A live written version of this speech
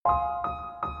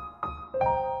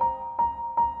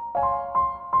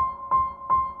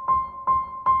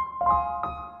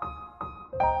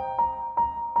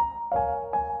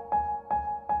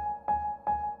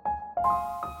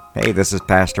Hey, this is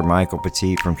Pastor Michael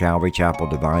Petit from Calvary Chapel,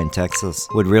 Devine, Texas.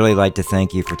 Would really like to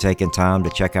thank you for taking time to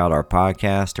check out our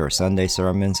podcast, our Sunday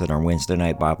sermons, and our Wednesday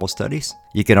night Bible studies.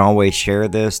 You can always share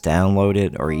this, download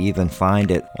it, or even find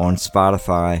it on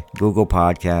Spotify, Google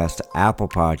Podcast, Apple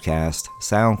Podcast,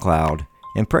 SoundCloud,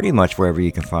 and pretty much wherever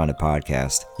you can find a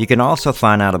podcast. You can also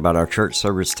find out about our church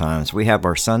service times. We have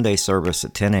our Sunday service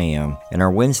at 10 a.m. and our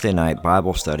Wednesday night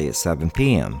Bible study at 7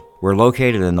 p.m. We're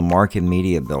located in the Market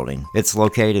Media Building. It's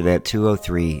located at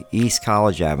 203 East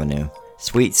College Avenue,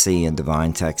 Suite C in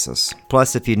Devine, Texas.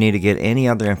 Plus, if you need to get any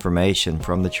other information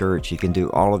from the church, you can do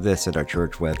all of this at our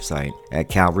church website at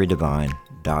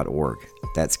calvarydevine.org.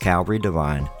 That's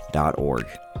calvarydevine.org.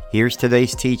 Here's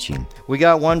today's teaching. We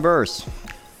got one verse,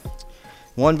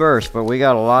 but we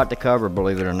got a lot to cover,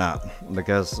 believe it or not,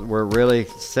 because we're really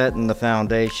setting the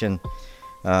foundation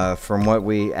from what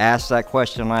we asked that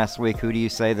question last week. Who do you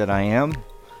say that I am?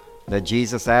 That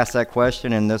Jesus asked that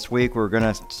question, and this week we're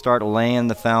going to start laying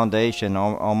the foundation,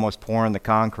 almost pouring the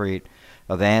concrete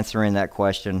of answering that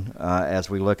question as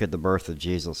we look at the birth of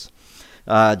Jesus.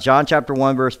 John chapter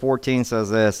 1 verse 14 says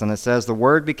this, and it says, "The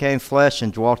Word became flesh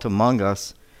and dwelt among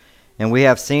us, and we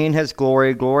have seen His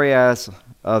glory, glory as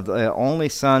of the only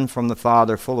Son from the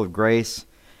Father, full of grace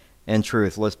and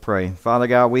truth." Let's pray. Father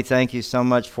God, we thank you so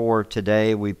much for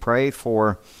today. We pray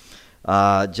for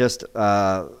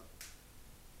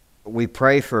we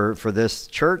pray for this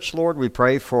church, Lord. We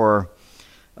pray for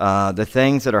the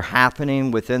things that are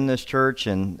happening within this church,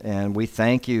 and we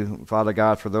thank you, Father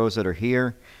God, for those that are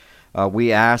here.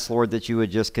 We ask, Lord, that you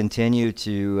would just continue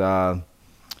to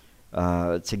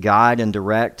guide and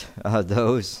direct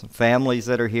those families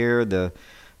that are here, the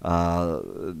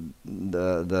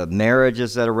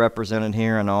marriages that are represented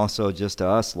here, and also just to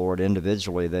us, Lord,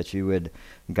 individually, that you would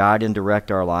guide and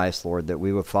direct our lives, Lord, that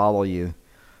we would follow you,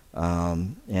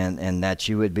 and that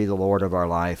you would be the Lord of our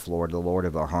life, Lord, the Lord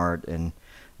of our heart. And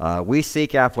we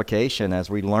seek application as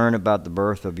we learn about the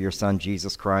birth of your Son,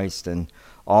 Jesus Christ, and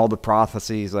all the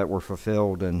prophecies that were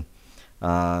fulfilled. And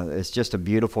it's just a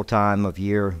beautiful time of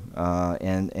year,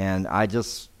 and I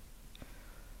just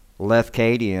left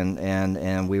Katie,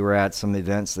 and we were at some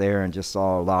events there and just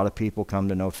saw a lot of people come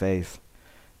to know faith.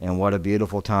 And what a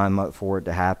beautiful time for it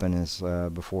to happen is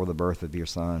before the birth of your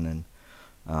Son.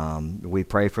 And we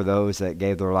pray for those that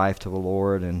gave their life to the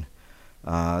Lord, and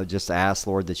just ask,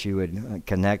 Lord, that you would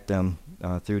connect them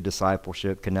through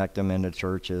discipleship, connect them into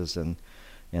churches, and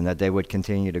that they would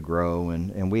continue to grow.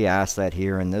 And we ask that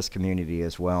here in this community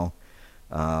as well.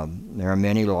 There are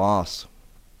many lost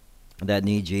that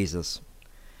need Jesus,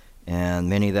 and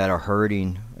many that are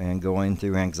hurting and going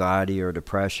through anxiety or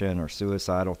depression or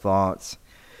suicidal thoughts.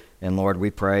 And Lord, we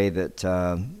pray that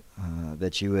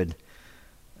that you would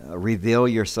reveal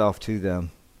yourself to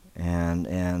them,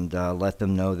 and let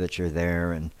them know that you're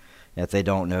there, and if they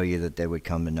don't know you, that they would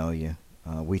come to know you.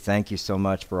 We thank you so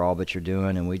much for all that you're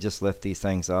doing, and we just lift these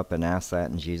things up and ask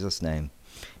that in Jesus' name.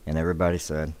 And everybody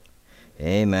said,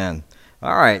 amen.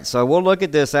 All right, so we'll look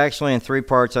at this actually in three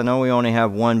parts. I know we only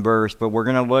have one verse, but we're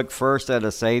going to look first at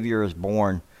a Savior is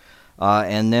born,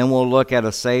 and then we'll look at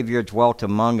a Savior dwelt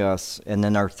among us, and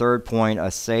then our third point,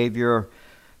 a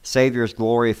Savior's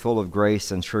glory full of grace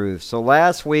and truth. So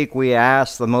last week we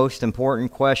asked the most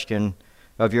important question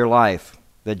of your life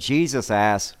that Jesus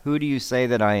asked, who do you say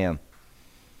that I am?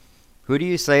 Who do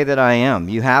you say that I am?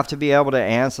 You have to be able to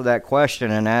answer that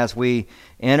question. And as we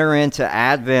enter into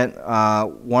Advent,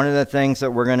 one of the things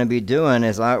that we're going to be doing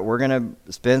is we're going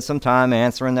to spend some time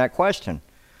answering that question.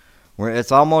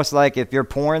 It's almost like if you're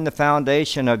pouring the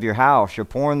foundation of your house, you're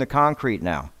pouring the concrete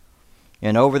now.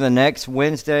 And over the next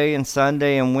Wednesday and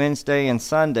Sunday and Wednesday and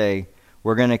Sunday,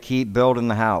 we're going to keep building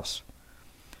the house.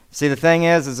 See, the thing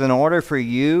is in order for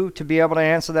you to be able to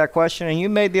answer that question, and you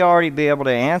may already be able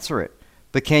to answer it,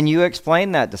 but can you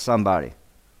explain that to somebody?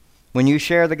 When you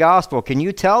share the gospel, can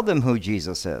you tell them who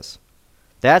Jesus is?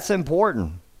 That's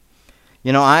important.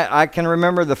 You know, I can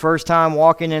remember the first time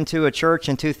walking into a church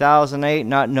in 2008,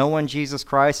 not knowing Jesus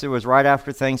Christ. It was right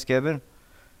after Thanksgiving.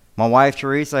 My wife,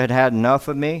 Teresa, had had enough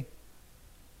of me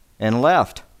and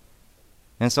left.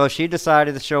 And so she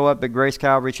decided to show up at Grace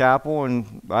Calvary Chapel,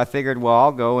 and I figured, well,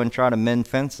 I'll go and try to mend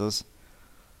fences.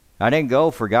 I didn't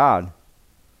go for God.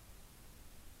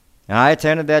 And I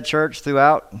attended that church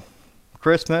throughout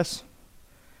Christmas.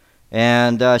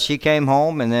 And she came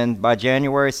home, and then by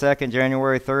January 2nd,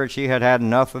 January 3rd, she had had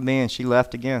enough of me, and she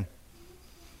left again.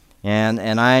 And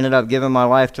I ended up giving my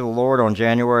life to the Lord on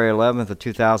January 11th of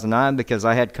 2009 because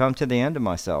I had come to the end of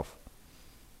myself.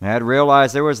 I had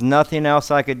realized there was nothing else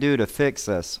I could do to fix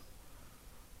this.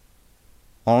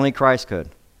 Only Christ could.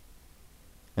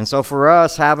 And so for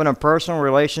us, having a personal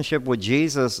relationship with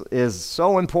Jesus is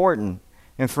so important.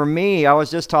 And for me, I was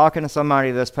just talking to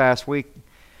somebody this past week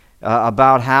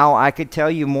about how I could tell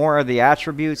you more of the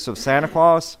attributes of Santa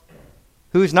Claus,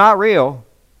 who's not real,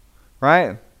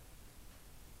 right?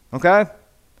 Okay?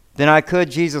 Than I could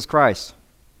Jesus Christ.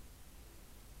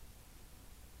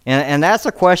 And that's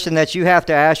a question that you have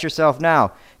to ask yourself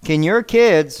now. Can your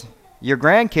kids, your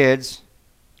grandkids,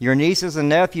 your nieces and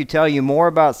nephew tell you more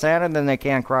about Santa than they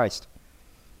can Christ?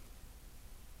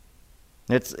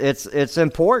 It's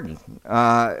important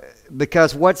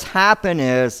because what's happened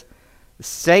is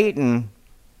Satan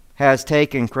has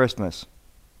taken Christmas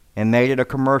and made it a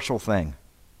commercial thing,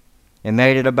 and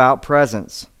made it about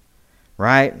presents,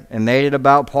 right? And made it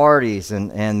about parties,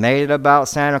 and made it about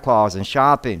Santa Claus and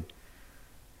shopping.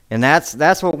 And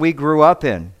that's what we grew up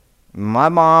in. My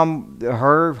mom,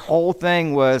 her whole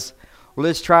thing was,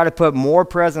 let's try to put more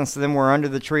presents than were under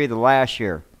the tree the last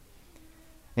year.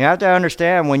 You have to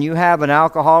understand, when you have an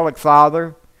alcoholic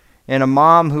father and a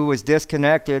mom who was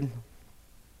disconnected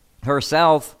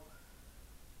herself,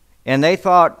 and they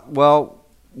thought, well,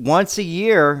 once a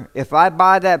year, if I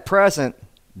buy that present,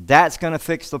 that's going to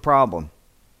fix the problem.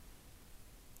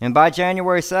 And by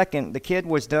January 2nd, the kid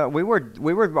was done. We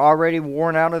were already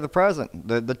worn out of the present,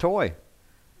 the toy.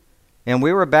 And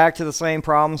we were back to the same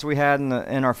problems we had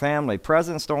in our family.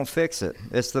 Presents don't fix it.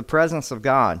 It's the presence of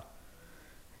God.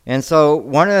 And so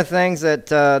one of the things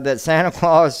that Santa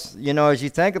Claus, as you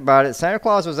think about it, Santa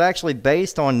Claus was actually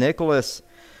based on Nicholas,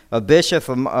 a bishop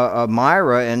of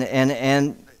Myra,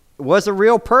 and was a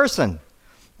real person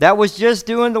that was just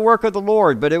doing the work of the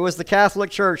Lord. But it was the Catholic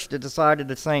Church that decided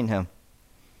to saint him.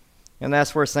 And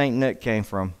that's where St. Nick came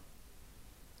from.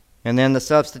 And then the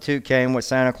substitute came with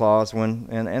Santa Claus,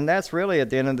 and that's really,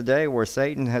 at the end of the day, where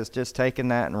Satan has just taken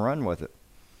that and run with it.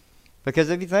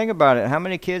 Because if you think about it, how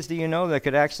many kids do you know that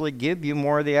could actually give you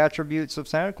more of the attributes of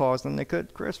Santa Claus than they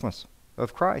could Christmas,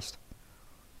 of Christ?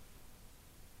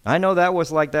 I know that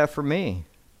was like that for me.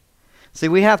 See,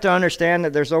 we have to understand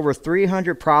that there's over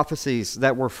 300 prophecies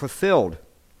that were fulfilled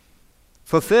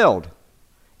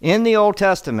in the Old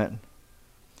Testament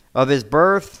of his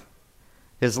birth,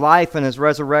 his life, and his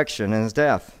resurrection, and his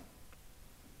death.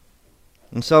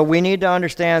 And so we need to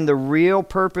understand the real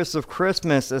purpose of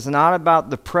Christmas is not about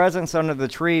the presents under the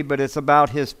tree, but it's about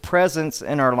his presence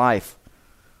in our life.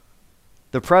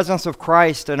 The presence of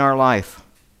Christ in our life.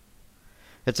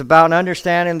 It's about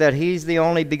understanding that he's the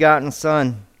only begotten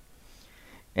Son.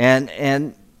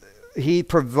 And he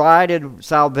provided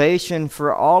salvation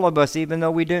for all of us, even though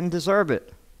we didn't deserve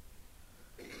it.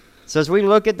 So as we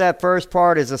look at that first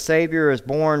part, as a Savior is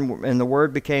born and the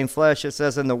Word became flesh, it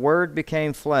says, and the Word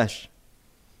became flesh.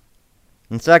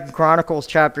 In 2 Chronicles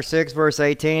chapter 6, verse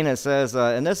 18, it says,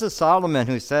 and this is Solomon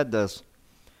who said this,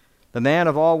 the man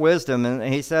of all wisdom,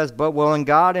 and he says, but will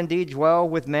God indeed dwell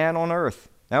with man on earth?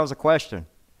 That was a question.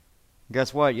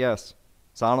 Guess what? Yes.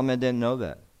 Solomon didn't know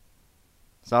that.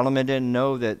 Solomon didn't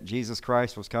know that Jesus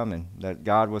Christ was coming, that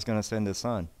God was going to send his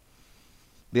Son.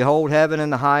 Behold, heaven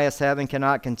and the highest heaven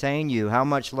cannot contain you. How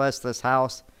much less this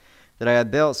house that I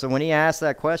have built? So when he asked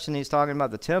that question, he's talking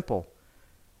about the temple.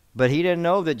 But he didn't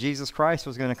know that Jesus Christ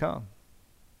was going to come.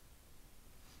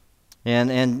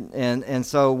 And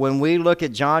so when we look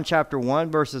at John chapter 1,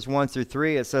 verses 1 through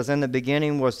 3, it says, in the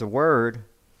beginning was the Word,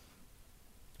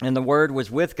 and the Word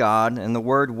was with God, and the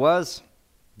Word was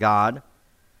God.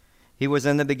 He was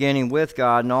in the beginning with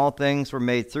God, and all things were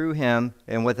made through him,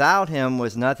 and without him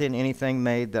was anything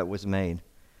made that was made.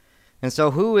 And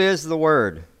so who is the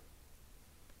Word?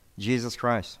 Jesus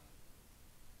Christ.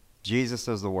 Jesus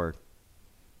is the Word.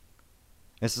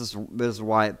 This is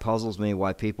why it puzzles me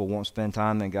why people won't spend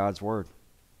time in God's Word.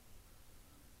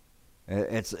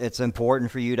 It's important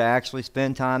for you to actually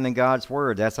spend time in God's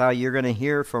Word. That's how you're going to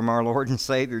hear from our Lord and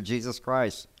Savior, Jesus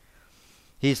Christ.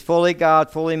 He's fully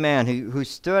God, fully man, who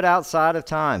stood outside of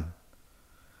time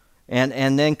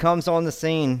and then comes on the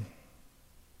scene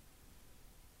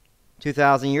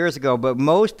 2,000 years ago. But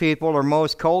most people or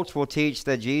most cults will teach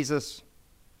that Jesus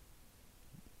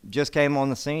just came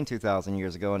on the scene 2,000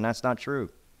 years ago, and that's not true.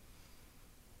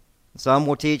 Some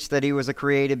will teach that he was a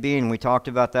created being. We talked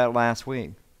about that last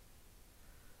week.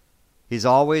 He's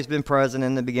always been present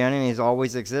in the beginning. He's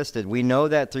always existed. We know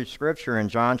that through Scripture. In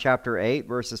John chapter 8,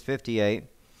 verses 58,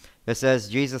 it says,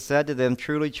 Jesus said to them,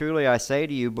 truly, truly, I say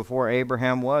to you, before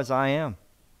Abraham was, I am.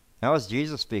 That was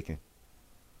Jesus speaking.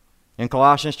 In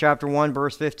Colossians chapter 1,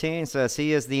 verse 15, it says,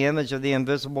 he is the image of the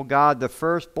invisible God, the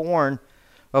firstborn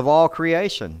of all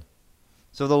creation.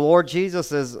 So the Lord Jesus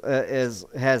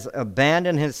has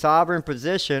abandoned his sovereign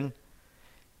position,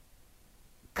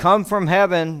 come from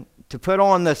heaven to put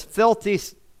on this filthy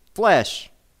flesh,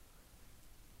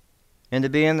 and to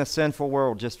be in the sinful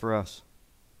world just for us.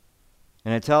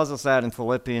 And it tells us that in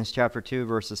Philippians chapter 2,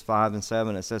 verses 5 and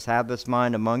 7. It says, "Have this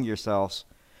mind among yourselves,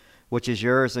 which is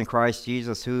yours in Christ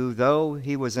Jesus, who, though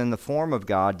he was in the form of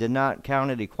God, did not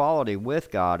count it equality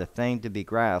with God a thing to be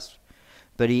grasped,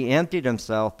 but he emptied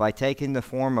himself by taking the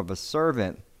form of a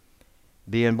servant,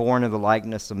 being born of the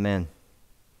likeness of men."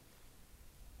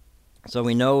 So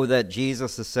we know that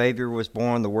Jesus, the Savior, was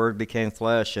born, the Word became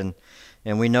flesh, and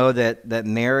we know that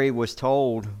Mary was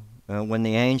told, when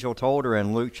the angel told her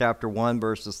in Luke chapter 1,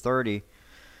 verses 30,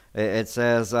 it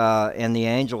says, "And the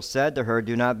angel said to her,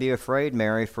 'Do not be afraid,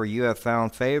 Mary, for you have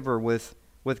found favor with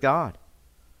God.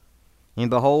 And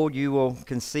behold, you will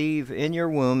conceive in your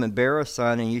womb and bear a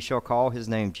son, and you shall call his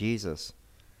name Jesus.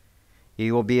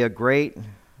 He will be a great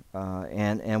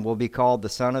and will be called the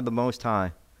Son of the Most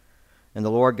High. And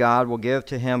the Lord God will give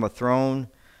to him a throne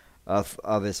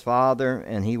of his father,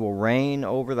 and he will reign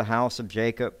over the house of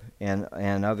Jacob and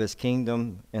of his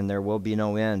kingdom, and there will be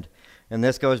no end.'" And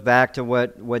this goes back to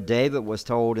what David was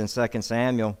told in 2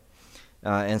 Samuel.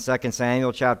 In 2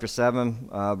 Samuel chapter 7,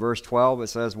 verse 12, it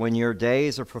says, "When your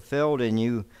days are fulfilled and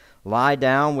you lie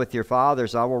down with your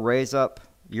fathers, I will raise up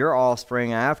your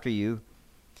offspring after you,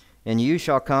 and you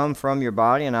shall come from your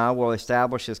body, and I will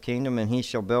establish his kingdom, and he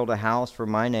shall build a house for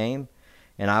my name,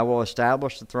 and I will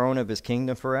establish the throne of his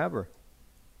kingdom forever.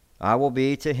 I will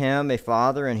be to him a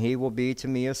father, and he will be to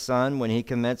me a son. When he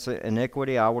commits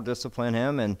iniquity, I will discipline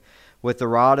him, and with the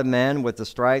rod of men, with the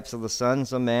stripes of the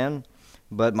sons of men.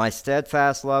 But my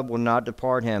steadfast love will not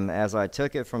depart him, as I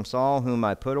took it from Saul, whom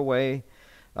I put away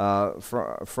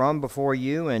from before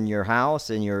you, and your house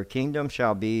and your kingdom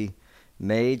shall be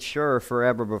made sure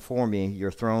forever before me.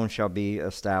 Your throne shall be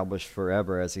established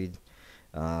forever," as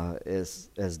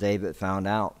David found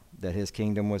out that his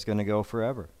kingdom was going to go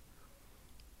forever.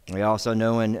 We also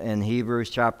know in Hebrews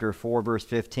chapter 4, verse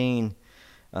 15,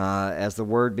 as the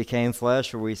Word became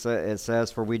flesh, it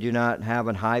says, "For we do not have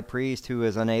an high priest who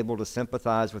is unable to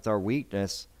sympathize with our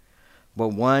weakness, but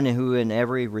one who in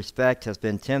every respect has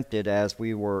been tempted as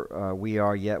we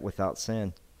are yet without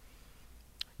sin."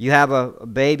 You have a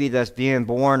baby that's being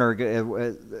born,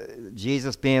 or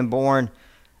Jesus being born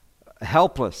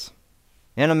helpless,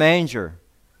 in a manger,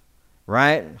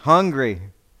 right? Hungry,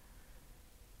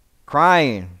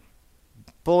 crying,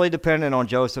 fully dependent on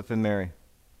Joseph and Mary.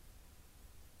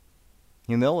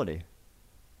 Humility.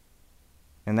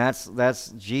 And that's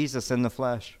Jesus in the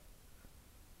flesh.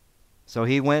 So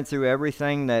he went through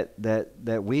everything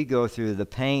that we go through, the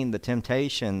pain, the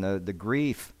temptation, the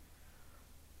grief,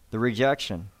 the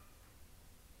rejection.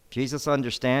 Jesus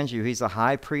understands you. He's a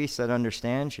high priest that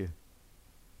understands you.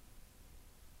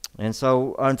 And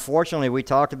so, unfortunately, we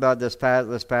talked about this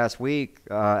past week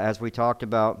as we talked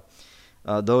about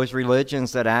those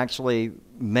religions that actually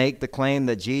make the claim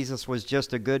that Jesus was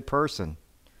just a good person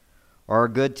or a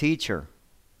good teacher.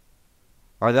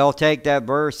 Or they'll take that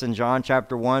verse in John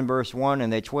chapter 1, verse 1,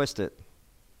 and they twist it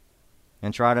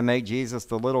and try to make Jesus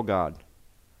the little God.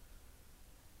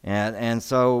 And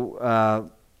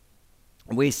so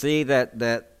we see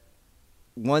that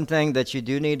one thing that you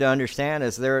do need to understand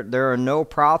is there are no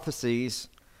prophecies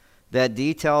that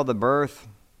detail the birth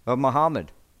of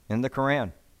Muhammad in the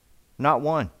Quran. Not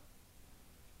one.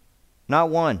 Not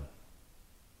one.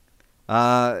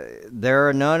 There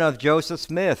are none of Joseph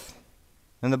Smith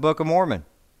in the Book of Mormon.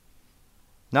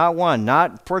 Not one.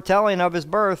 Not foretelling of his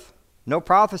birth. No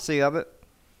prophecy of it.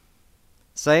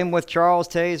 Same with Charles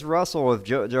Taze Russell of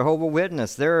Jehovah's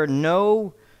Witness. There are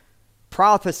no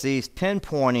prophecies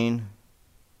pinpointing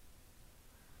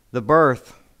the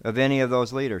birth of any of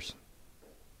those leaders.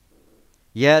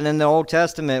 Yet in the Old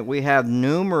Testament, we have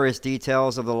numerous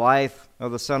details of the life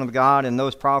of the Son of God and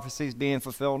those prophecies being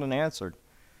fulfilled and answered.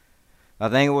 I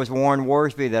think it was Warren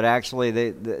Worsby that actually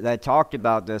that talked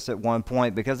about this at one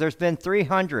point, because there's been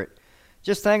 300.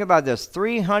 Just think about this,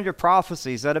 300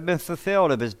 prophecies that have been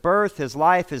fulfilled of his birth, his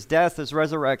life, his death, his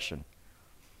resurrection.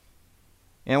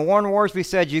 And Warren Worsby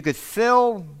said you could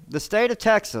fill the state of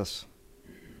Texas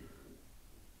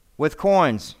with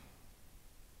coins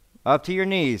up to your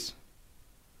knees.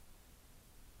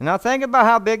 Now think about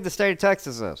how big the state of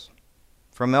Texas is.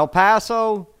 From El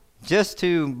Paso just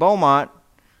to Beaumont,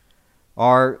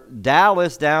 or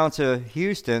Dallas down to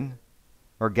Houston,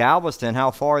 or Galveston, how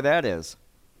far that is.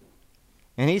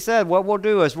 And he said what we'll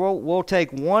do is we'll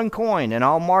take one coin and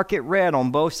I'll mark it red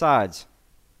on both sides.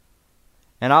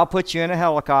 And I'll put you in a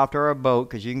helicopter or a boat,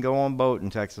 because you can go on a boat in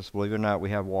Texas, believe it or not,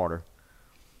 we have water.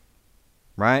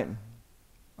 Right?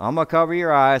 I'm going to cover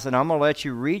your eyes and I'm going to let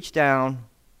you reach down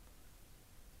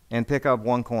and pick up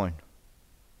one coin.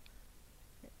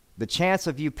 the chance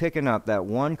of you picking up that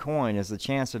one coin is the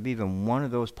chance of even one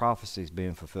of those prophecies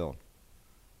being fulfilled.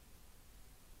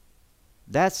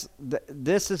 This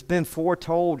has been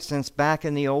foretold since back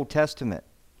in the Old Testament.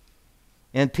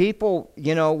 And people,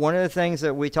 one of the things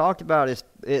that we talked about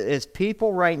is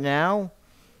people right now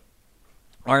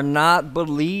are not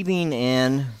believing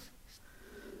in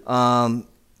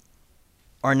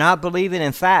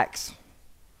facts.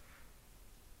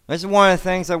 This is one of the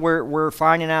things that we're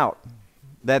finding out,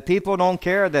 that people don't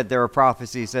care that there are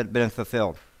prophecies that have been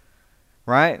fulfilled,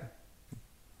 right?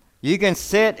 You can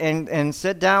sit and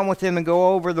sit down with them and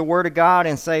go over the Word of God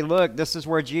and say, look, this is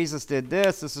where Jesus did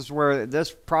this. This is where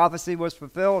this prophecy was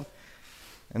fulfilled.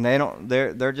 And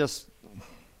they're just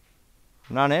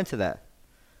not into that.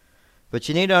 But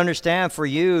you need to understand, for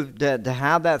you to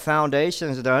have that foundation,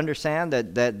 is to understand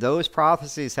that those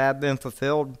prophecies have been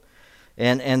fulfilled,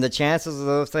 and the chances of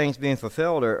those things being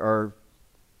fulfilled are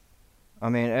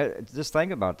just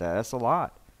think about that. That's a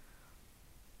lot.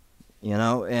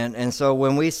 And so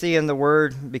when we see in the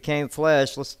Word became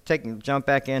flesh, let's jump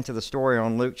back into the story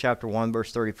on Luke chapter 1,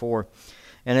 verse 34.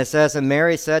 And it says, and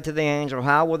Mary said to the angel,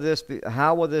 how will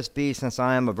this be since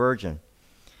I am a virgin?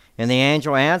 And the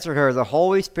angel answered her, the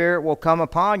Holy Spirit will come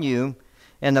upon you,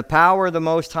 and the power of the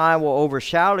Most High will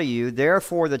overshadow you.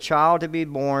 Therefore the child to be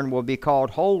born will be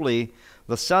called Holy,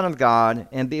 the Son of God.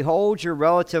 And behold, your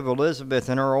relative Elizabeth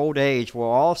in her old age will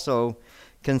also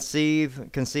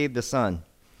conceive a son.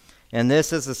 And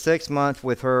this is the 6th month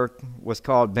with her was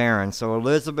called barren. So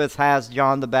Elizabeth has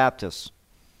John the Baptist.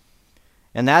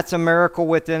 And that's a miracle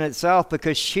within itself,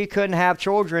 because she couldn't have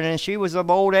children and she was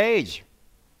of old age.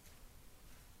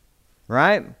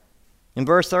 Right? In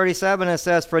verse 37 it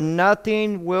says, for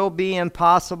nothing will be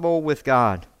impossible with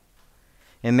God.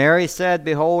 And Mary said,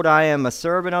 behold, I am a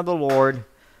servant of the Lord.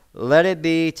 Let it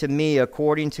be to me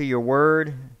according to your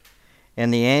word.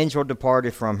 And the angel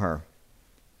departed from her.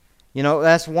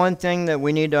 That's one thing that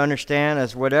we need to understand,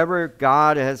 is whatever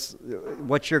God has,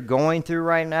 what you're going through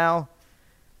right now,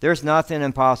 there's nothing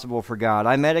impossible for God.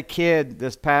 I met a kid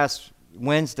this past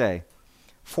Wednesday,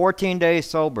 14 days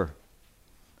sober,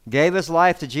 gave his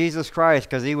life to Jesus Christ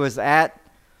because he was at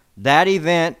that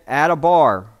event at a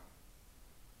bar.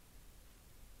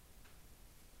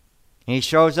 He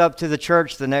shows up to the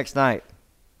church the next night.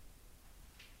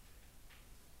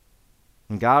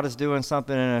 And God is doing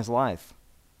something in his life.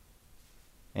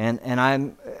 And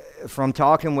I'm, from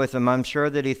talking with him, I'm sure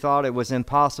that he thought it was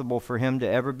impossible for him to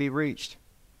ever be reached.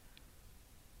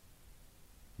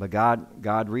 But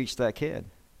God reached that kid.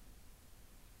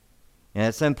 And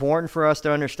it's important for us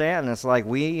to understand. It's like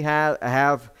we have,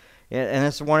 and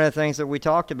it's one of the things that we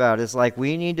talked about. It's like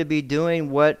we need to be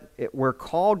doing what we're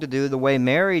called to do the way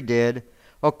Mary did,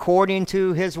 according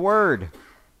to his word.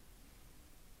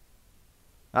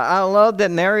 I love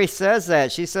that Mary says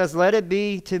that. She says, let it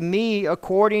be to me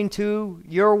according to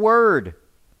your word.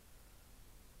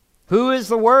 Who is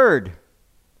the word?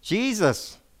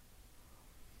 Jesus.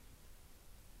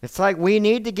 It's like we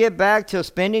need to get back to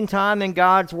spending time in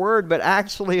God's word, but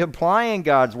actually applying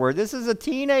God's word. This is a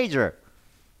teenager,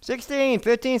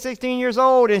 15, 16 years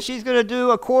old, and she's going to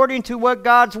do according to what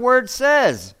God's word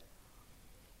says.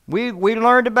 We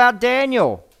learned about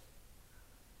Daniel.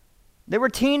 They were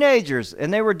teenagers,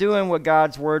 and they were doing what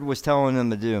God's word was telling them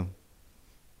to do.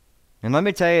 And let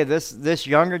me tell you, this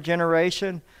younger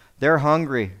generation, they're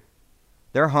hungry.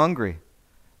 They're hungry.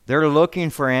 They're looking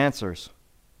for answers.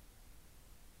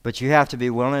 But you have to be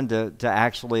willing to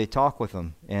actually talk with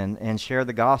them and share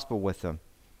the gospel with them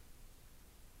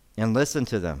and listen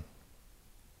to them.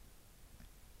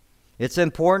 It's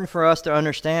important for us to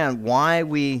understand why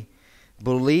we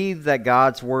believe that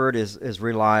God's word is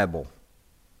reliable.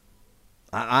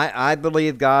 I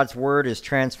believe God's word is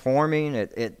transforming.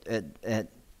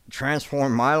 It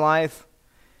transformed my life.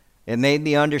 It made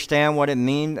me understand what it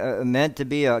meant to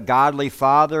be a godly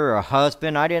father or a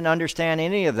husband. I didn't understand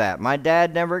any of that. My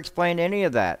dad never explained any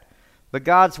of that. But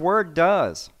God's word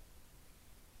does.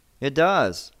 It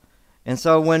does. And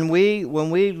so when we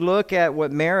look at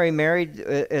what Mary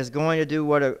is going to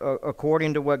do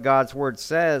according to what God's word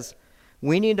says,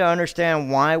 we need to understand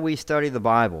why we study the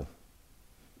Bible.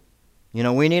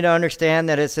 We need to understand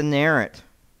that it's inerrant,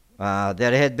 that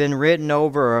it had been written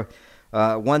over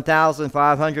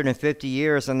 1,550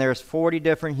 years, and there's 40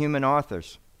 different human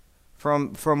authors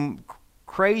from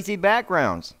crazy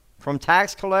backgrounds, from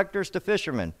tax collectors to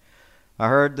fishermen. I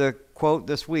heard the quote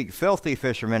this week, filthy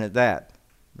fishermen at that,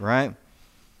 right?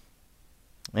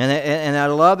 And I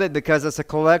love it because it's a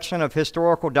collection of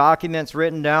historical documents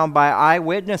written down by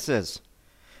eyewitnesses.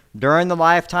 during the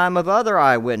lifetime of other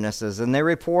eyewitnesses, and they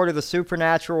reported the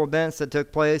supernatural events that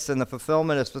took place in the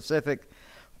fulfillment of specific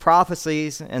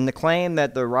prophecies, and the claim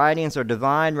that the writings are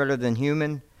divine rather than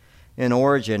human in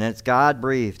origin. It's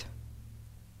God-breathed.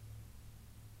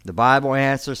 The Bible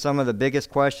answers some of the biggest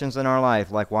questions in our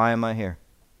life, like, why am I here?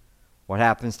 What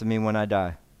happens to me when I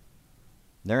die?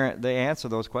 They answer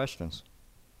those questions.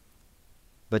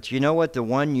 But you know what the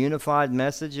one unified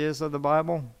message is of the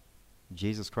Bible?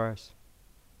 Jesus Christ.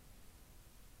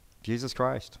 Jesus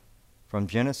Christ. From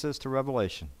Genesis to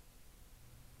Revelation.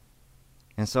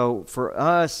 And so for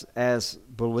us as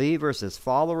believers, as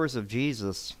followers of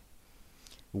Jesus,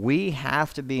 we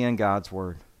have to be in God's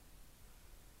Word.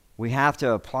 We have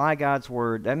to apply God's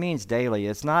Word. That means daily.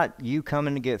 It's not you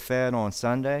coming to get fed on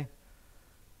Sunday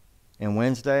and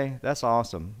Wednesday. That's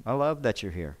awesome. I love that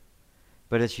you're here.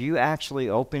 But it's you actually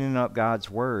opening up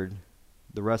God's Word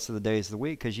the rest of the days of the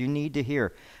week, because you need to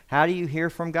hear. How do you hear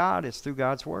from God? It's through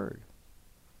God's Word.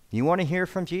 You want to hear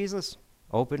from Jesus?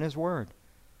 Open His Word.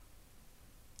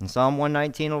 In Psalm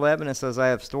 119:11, it says, I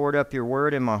have stored up your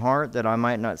word in my heart that I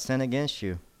might not sin against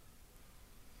you.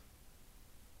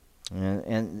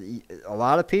 And a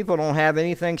lot of people don't have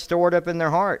anything stored up in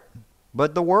their heart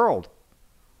but the world.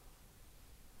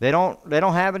 They don't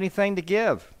have anything to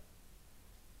give.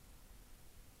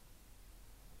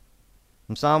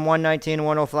 And Psalm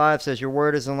 119:105 says, your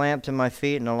word is a lamp to my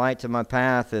feet and a light to my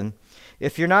path. And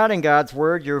if you're not in God's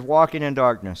Word, you're walking in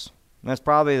darkness. And that's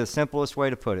probably the simplest way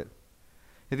to put it.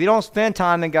 If you don't spend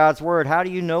time in God's Word, how do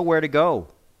you know where to go?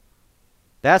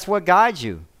 That's what guides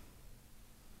you.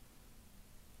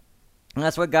 And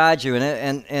that's what guides you.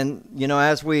 And you know,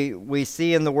 as we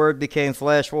see in the Word became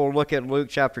flesh, we'll look at Luke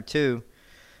chapter 2,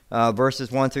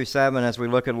 verses 1 through 7, as we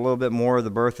look at a little bit more of the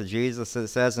birth of Jesus. It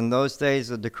says, in those days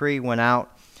a decree went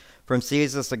out from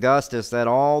Caesar Augustus that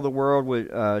all the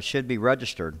world should be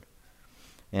registered.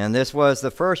 And this was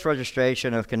the first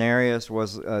registration of Quirinius,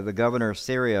 was the governor of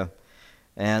Syria.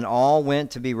 And all went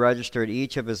to be registered,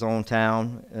 each of his own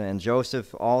town. And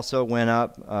Joseph also went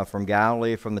up from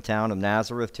Galilee, from the town of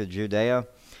Nazareth to Judea,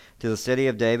 to the city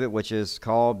of David, which is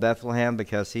called Bethlehem,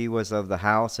 because he was of the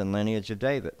house and lineage of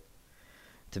David,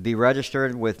 to be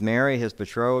registered with Mary, his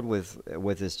betrothed,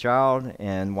 with his child.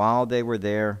 And while they were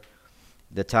there,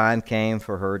 the time came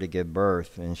for her to give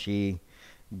birth. And she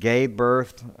gave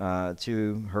birth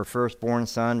to her firstborn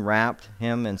son, wrapped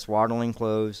him in swaddling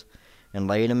clothes, and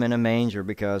laid him in a manger,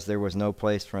 because there was no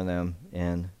place for them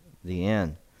in the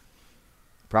inn.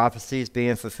 Prophecies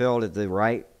being fulfilled at the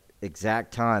right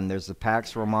exact time. There's the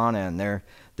Pax Romana, and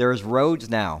there's roads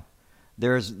now.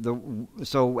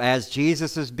 So as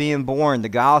Jesus is being born, the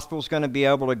gospel's going to be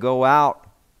able to go out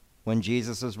when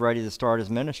Jesus is ready to start his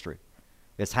ministry.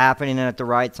 It's happening at the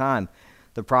right time.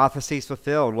 The prophecy's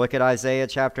fulfilled. Look at Isaiah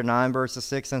chapter 9, verses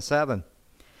 6 and 7.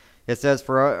 It says,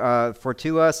 for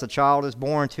to us a child is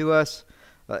born, to us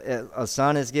a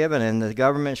son is given, and the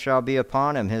government shall be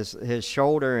upon him. His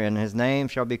shoulder, and his name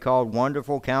shall be called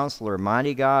Wonderful Counselor,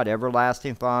 Mighty God,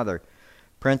 Everlasting Father,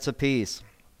 Prince of Peace.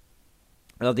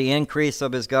 Of the increase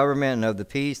of his government and of the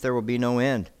peace there will be no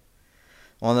end.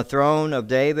 On the throne of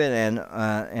David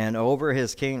and over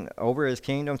his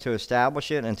kingdom, to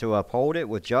establish it and to uphold it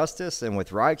with justice and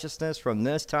with righteousness from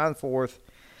this time forth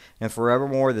and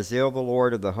forevermore. The zeal of the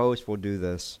Lord of the hosts will do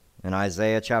this. And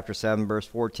Isaiah chapter 7 verse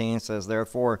 14 says,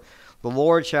 therefore the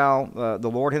Lord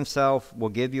himself will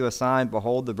give you a sign.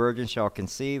 Behold, the virgin shall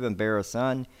conceive and bear a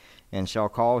son, and shall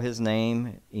call his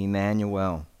name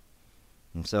Emmanuel.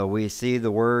 And so we see the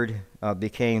Word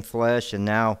became flesh. And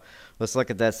now let's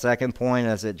look at that second point,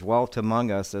 as it dwelt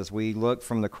among us, as we look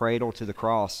from the cradle to the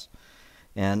cross.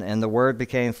 And the Word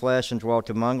became flesh and dwelt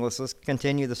among us. Let's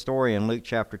continue the story in Luke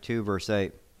chapter 2 verse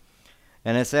 8.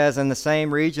 And it says, in the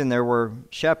same region there were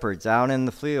shepherds out in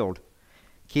the field,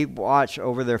 keep watch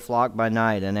over their flock by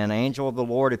night. And an angel of the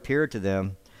Lord appeared to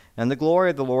them, and the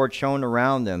glory of the Lord shone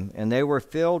around them, and they were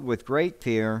filled with great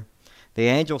fear. The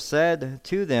angel said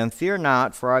to them, fear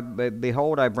not, for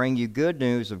behold, I bring you good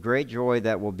news of great joy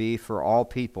that will be for all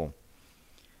people.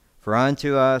 For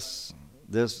unto us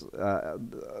this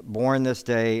born this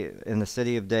day in the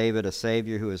city of David a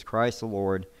Savior, who is Christ the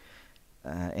Lord.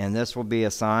 And this will be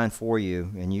a sign for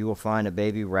you, and you will find a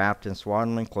baby wrapped in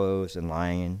swaddling clothes and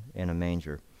lying in a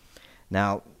manger.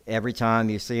 Now, every time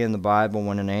you see in the Bible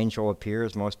when an angel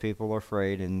appears, most people are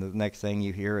afraid, and the next thing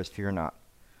you hear is fear not,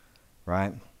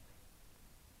 right?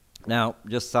 Now,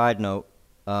 just side note,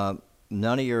 none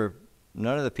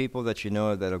of the people that you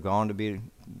know that have gone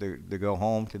to go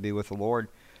home to be with the Lord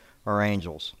are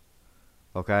angels.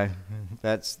 Okay,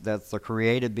 that's the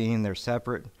created being. They're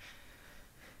separate.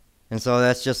 And so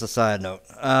that's just a side note.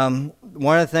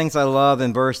 One of the things I love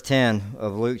in verse 10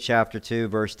 of Luke chapter 2,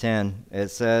 verse 10, it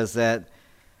says that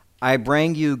I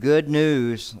bring you good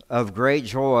news of great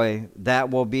joy that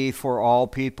will be for all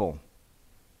people.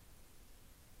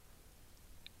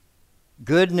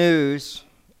 Good news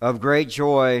of great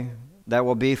joy that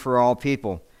will be for all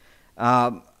people.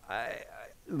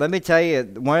 Let me tell you,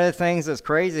 one of the things that's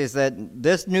crazy is that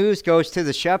this news goes to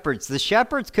the shepherds. The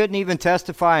shepherds couldn't even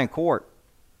testify in court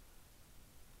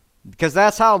because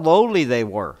that's how lowly they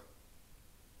were.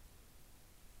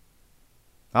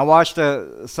 I watched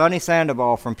Sonny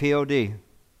Sandoval from POD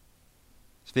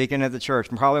speaking at the church.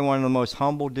 Probably one of the most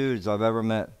humble dudes I've ever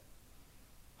met.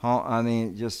 I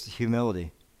mean, just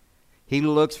humility. He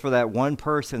looks for that one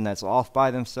person that's off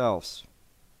by themselves.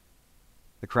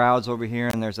 The crowd's over here,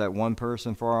 and there's that one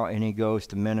person far out, and he goes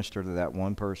to minister to that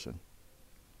one person.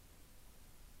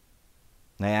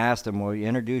 And they asked him, well, you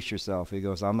introduce yourself. He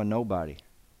goes, I'm a nobody.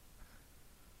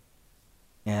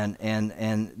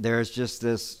 And there's just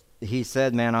this, he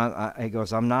said, man, he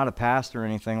goes, I'm not a pastor or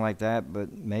anything like that,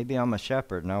 but maybe I'm a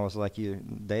shepherd. And I was like,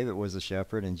 David was a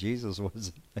shepherd, and Jesus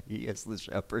was, he is the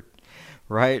shepherd,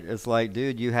 right? It's like,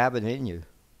 dude, you have it in you.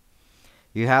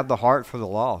 You have the heart for the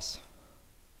lost.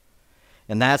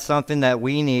 And that's something that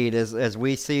we need as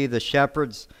we see the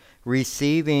shepherds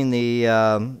receiving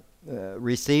the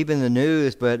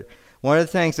news. But one of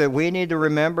the things that we need to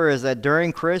remember is that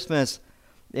during Christmas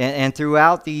and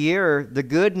throughout the year, the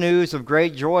good news of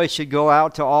great joy should go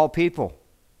out to all people.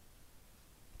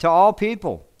 To all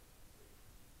people.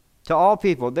 To all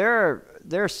people.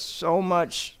 There's so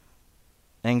much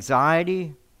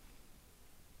anxiety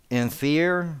and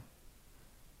fear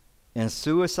and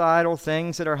suicidal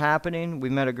things that are happening. We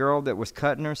met a girl that was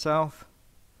cutting herself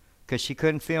because she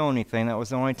couldn't feel anything. That was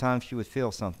the only time she would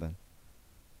feel something.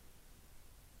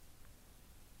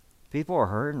 People are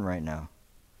hurting right now.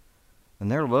 And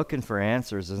they're looking for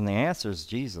answers, and the answer is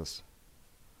Jesus.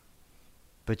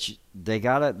 But the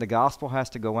gospel has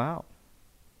to go out.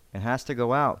 It has to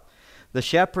go out. The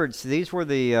shepherds, these were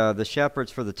the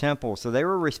shepherds for the temple, so they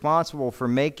were responsible for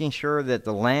making sure that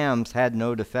the lambs had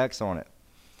no defects on it.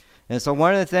 And so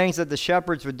one of the things that the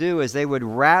shepherds would do is they would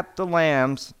wrap the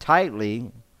lambs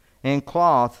tightly in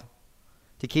cloth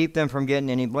to keep them from getting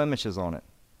any blemishes on it.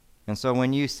 And so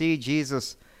when you see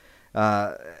Jesus,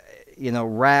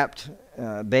 wrapped,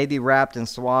 baby wrapped in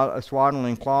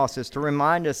swaddling cloths, it's to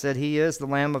remind us that he is the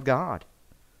Lamb of God.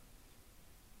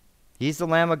 He's the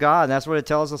Lamb of God. And that's what it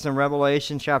tells us in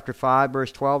Revelation chapter 5,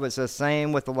 verse 12. It says,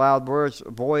 saying with a loud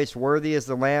voice, worthy is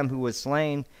the Lamb who was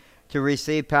slain to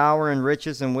receive power and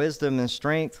riches and wisdom and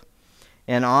strength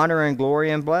and honor and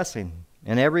glory and blessing.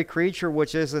 And every creature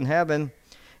which is in heaven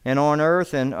and on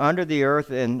earth and under the earth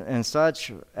and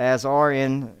such as are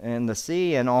in the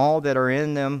sea and all that are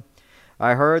in them,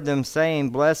 I heard them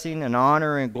saying, blessing and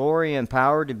honor and glory and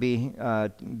power to be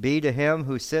to him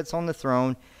who sits on the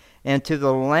throne and to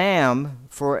the Lamb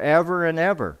forever and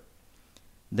ever.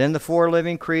 Then the 4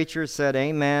 living creatures said,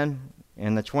 Amen.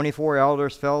 And the 24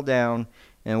 elders fell down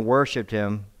and worshipped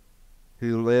him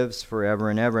who lives forever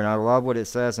and ever. And I love what it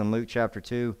says in Luke chapter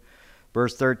 2,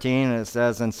 verse 13. And it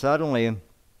says, and suddenly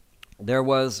there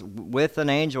was with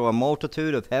an angel a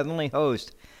multitude of heavenly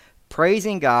hosts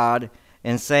praising God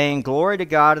and saying, glory to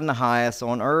God in the highest,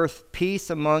 on earth peace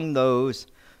among those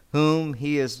whom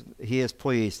he is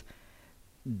pleased.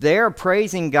 They're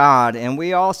praising God, and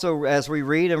we also, as we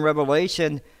read in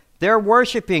Revelation, they're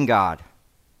worshiping God.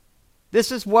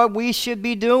 This is what we should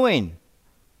be doing.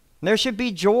 There should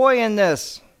be joy in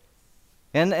this.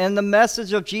 And the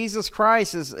message of Jesus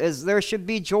Christ is there should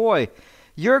be joy.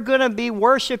 You're going to be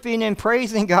worshiping and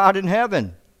praising God in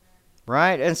heaven,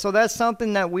 right? And so that's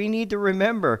something that we need to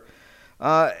remember.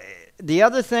 The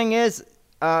other thing is,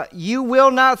 you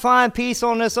will not find peace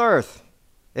on this earth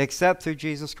except through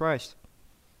Jesus Christ.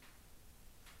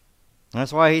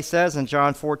 That's why he says in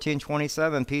John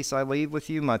 14:27, peace I leave with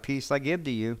you, my peace I give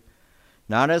to you.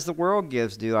 Not as the world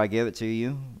gives do I give it to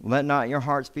you. Let not your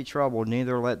hearts be troubled,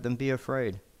 neither let them be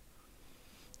afraid.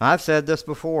 I've said this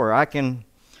before. I can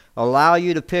allow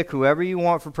you to pick whoever you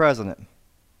want for president.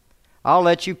 I'll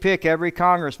let you pick every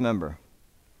Congress member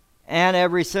and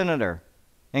every senator.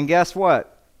 And guess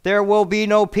what? There will be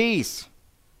no peace.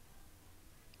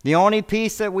 The only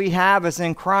peace that we have is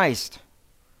in Christ.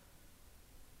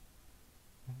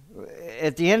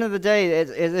 At the end of the day, it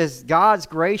is God's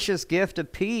gracious gift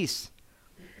of peace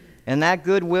and that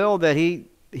goodwill that He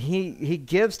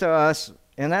gives to us,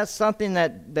 and that's something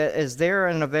that is there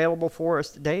and available for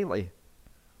us daily.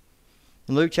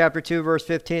 In Luke chapter 2, verse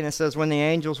 15, it says, when the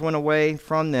angels went away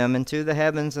from them into the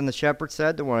heavens, and the shepherds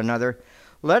said to one another,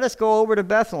 let us go over to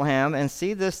Bethlehem and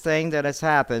see this thing that has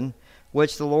happened,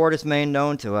 which the Lord has made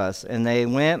known to us. And they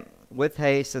went with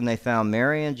haste, and they found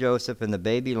Mary and Joseph and the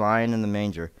baby lying in the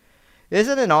manger.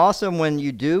 Isn't it awesome when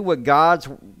you do what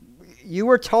you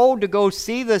were told to go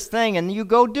see this thing, and you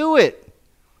go do it?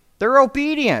 They're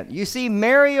obedient. You see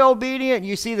Mary obedient.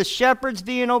 You see the shepherds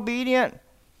being obedient.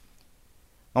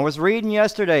 I was reading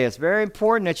yesterday. It's very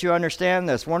important that you understand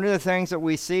this. One of the things that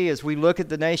we see as we look at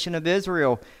the nation of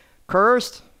Israel,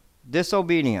 cursed,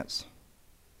 disobedience.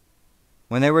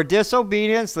 When they were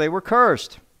disobedient, they were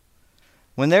cursed.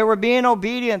 When they were being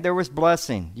obedient, there was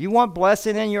blessing. You want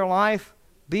blessing in your life?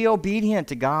 Be obedient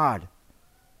to God.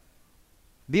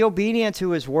 Be obedient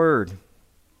to His Word.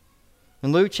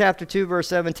 In Luke chapter 2, verse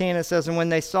 17, it says, And when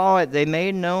they saw it, they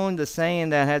made known the saying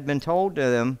that had been told to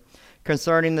them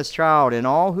concerning this child, and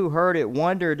all who heard it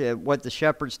wondered at what the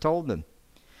shepherds told them.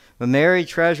 But Mary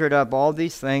treasured up all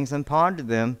these things and pondered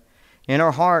them in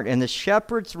her heart. And the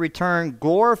shepherds returned,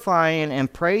 glorifying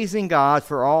and praising God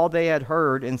for all they had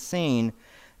heard and seen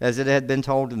as it had been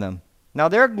told to them. Now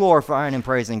they're glorifying and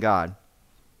praising God.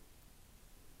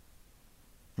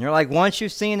 You're like, once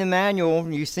you've seen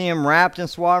Emmanuel, you see him wrapped in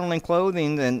swaddling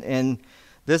clothing, and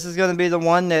this is going to be the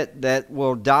one that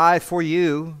will die for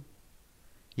you.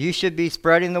 You should be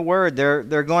spreading the word.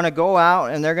 They're going to go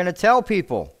out and they're going to tell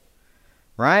people,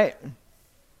 right?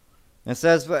 It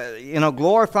says,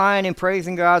 glorifying and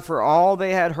praising God for all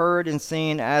they had heard and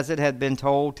seen as it had been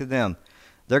told to them.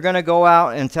 They're going to go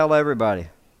out and tell everybody.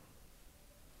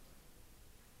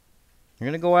 They're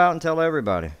going to go out and tell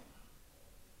everybody.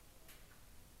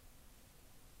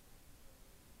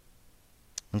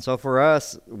 And so for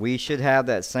us, we should have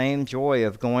that same joy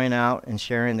of going out and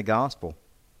sharing the gospel.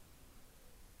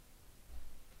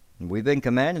 We've been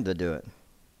commanded to do it.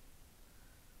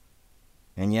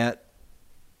 And yet,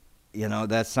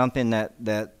 that's something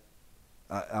that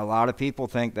a lot of people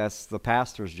think that's the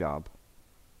pastor's job.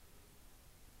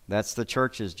 That's the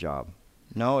church's job.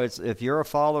 No, if you're a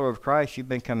follower of Christ, you've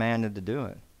been commanded to do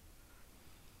it.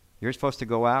 You're supposed to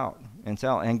go out and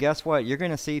tell. And guess what? You're going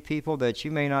to see people that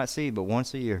you may not see but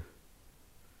once a year.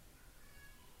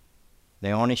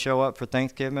 They only show up for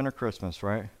Thanksgiving or Christmas,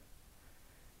 right?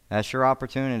 That's your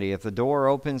opportunity. If the door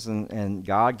opens and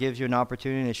God gives you an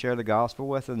opportunity to share the gospel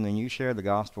with them, then you share the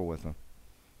gospel with them.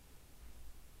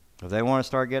 If they want to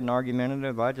start getting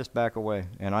argumentative, I just back away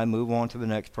and I move on to the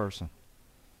next person.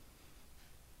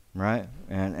 Right?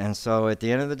 And so at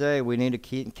the end of the day, we need to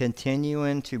keep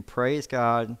continuing to praise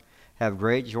God, have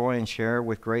great joy, and share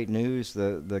with great news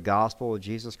the gospel of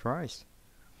Jesus Christ.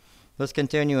 Let's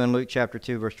continue in Luke chapter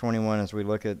 2, verse 21 as we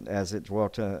look at as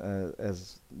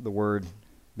the Word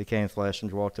became flesh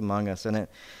and dwelt among us. And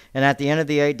at the end of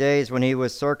the 8 days, when he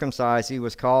was circumcised, he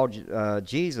was called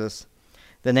Jesus,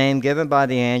 the name given by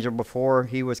the angel before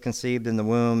he was conceived in the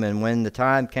womb. And when the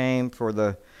time came for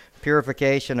the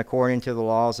purification according to the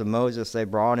laws of Moses, they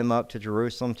brought him up to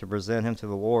Jerusalem to present him to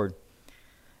the Lord.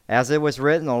 As it was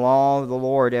written in the law of the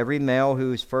Lord, every male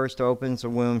whose first opens a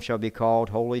womb shall be called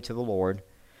holy to the Lord,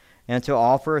 and to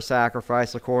offer a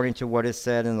sacrifice according to what is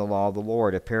said in the law of the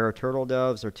Lord, a pair of turtle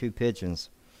doves or 2 pigeons.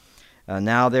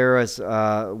 Now there was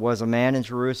a man in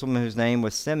Jerusalem whose name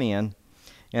was Simeon,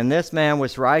 and this man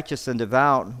was righteous and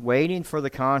devout, waiting for the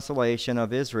consolation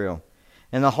of Israel.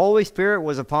 And the Holy Spirit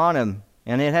was upon him,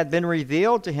 and it had been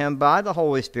revealed to him by the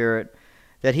Holy Spirit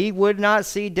that he would not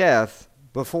see death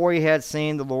before he had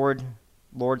seen the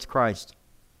Lord's Christ.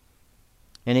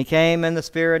 And he came in the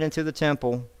Spirit into the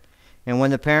temple, and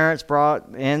when the parents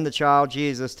brought in the child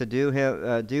Jesus to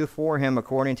do for him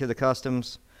according to the custom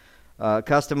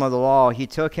of the law, he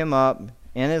took him up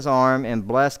in his arm and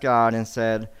blessed God and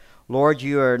said, Lord,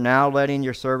 you are now letting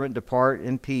your servant depart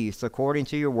in peace according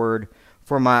to your word,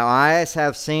 for my eyes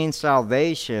have seen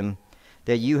salvation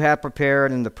that you have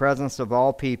prepared in the presence of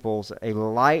all peoples, a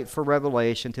light for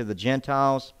revelation to the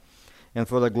Gentiles and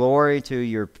for the glory to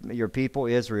your people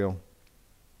Israel.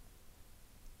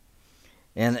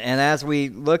 And as we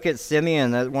look at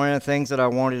Simeon, one of the things that I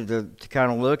wanted to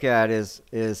kind of look at is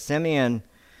Simeon.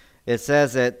 It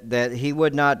says that he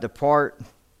would not depart,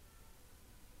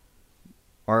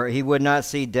 or he would not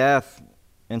see death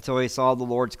until he saw the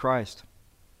Lord's Christ.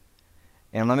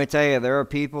 And let me tell you, there are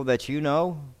people that you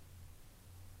know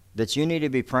that you need to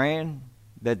be praying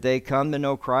that they come to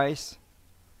know Christ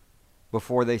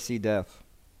before they see death.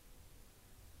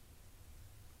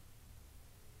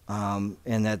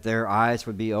 And that their eyes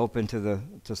would be open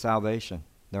to salvation.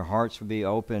 Their hearts would be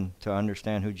open to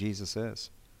understand who Jesus is.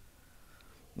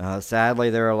 Sadly,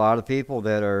 there are a lot of people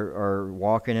that are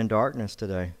walking in darkness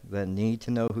today that need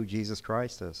to know who Jesus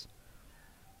Christ is.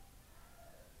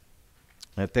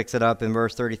 And it picks it up in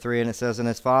verse 33, and it says, "And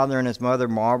his father and his mother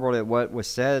marveled at what was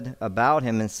said about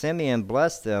him, and Simeon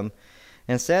blessed them,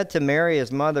 and said to Mary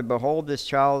his mother, Behold, this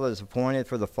child is appointed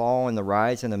for the fall and the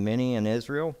rising of many in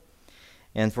Israel,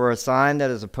 and for a sign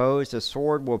that is opposed, a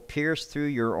sword will pierce through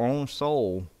your own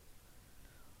soul,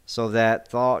 so that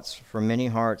thoughts from many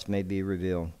hearts may be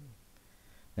revealed."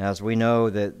 Now, as we know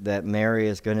that Mary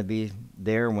is going to be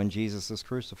there when Jesus is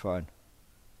crucified.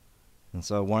 And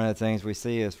so one of the things we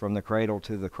see is from the cradle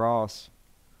to the cross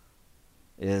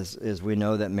is we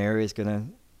know that Mary is going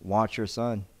to watch her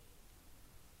son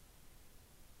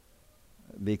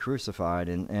be crucified,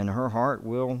 and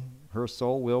her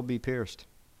soul will be pierced.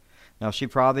 Now, she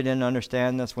probably didn't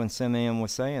understand this when Simeon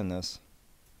was saying this,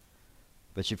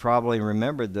 but she probably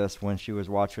remembered this when she was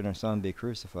watching her son be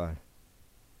crucified.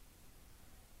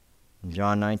 In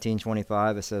John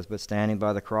 19:25 it says, "But standing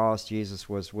by the cross, Jesus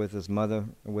was with his mother,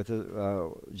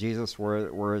 Jesus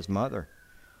were his mother,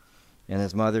 and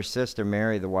his mother's sister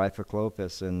Mary, the wife of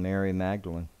Clopas, and Mary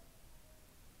Magdalene."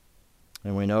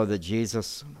 And we know that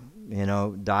Jesus,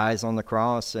 dies on the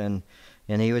cross, and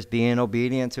he was being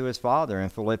obedient to his Father in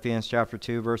Philippians chapter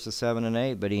 2, verses 7 and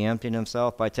 8. "But he emptied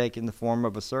himself by taking the form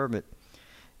of a servant,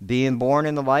 being born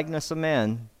in the likeness of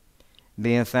men,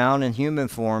 being found in human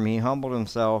form, he humbled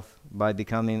himself by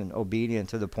becoming obedient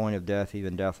to the point of death,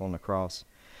 even death on the cross."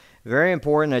 Very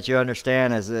important that you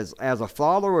understand as a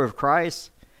follower of Christ,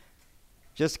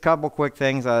 just a couple quick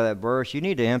things out of that verse. You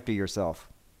need to empty yourself.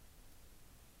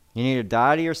 You need to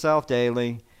die to yourself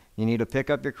daily. You need to pick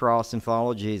up your cross and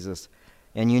follow Jesus.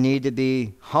 And you need to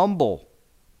be humble.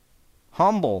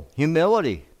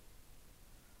 Humility.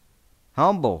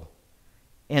 Humble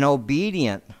and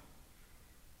obedient.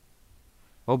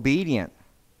 Obedient.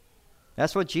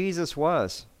 That's what Jesus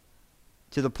was,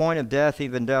 to the point of death,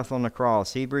 even death on the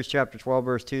cross. Hebrews chapter 12,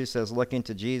 verse 2 says, "Looking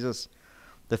to Jesus,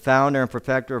 the founder and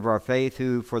perfecter of our faith,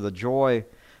 who for the joy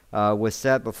was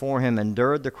set before him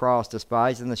endured the cross,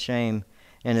 despising the shame,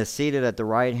 and is seated at the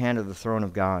right hand of the throne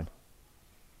of God."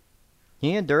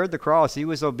 He endured the cross. He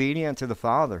was obedient to the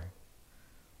Father.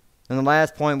 And the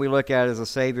last point we look at is the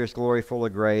Savior's glory full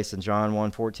of grace. In John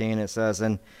 1:14 it says,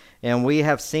 and we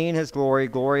have seen his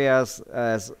glory as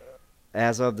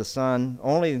of the Son,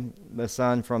 only the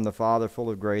Son from the Father, full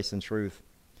of grace and truth.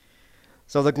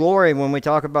 So the glory, when we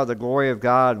talk about the glory of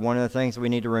God, one of the things we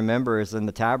need to remember is in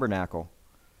the tabernacle,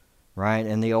 right?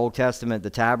 In the Old Testament, the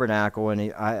tabernacle,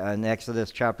 in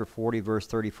Exodus chapter 40, verse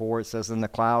 34, it says, "And the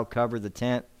cloud covered the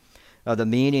tent of the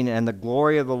meeting, and the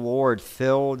glory of the Lord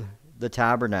filled the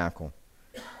tabernacle."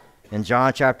 In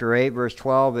John chapter 8, verse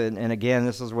 12, and again,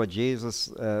 this is what Jesus,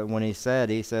 when he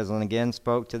says, "And again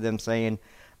spoke to them, saying,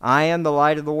 I am the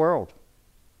light of the world."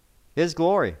 His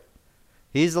glory.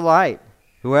 He's the light.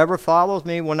 "Whoever follows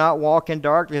me will not walk in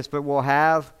darkness, but will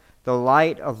have the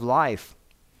light of life."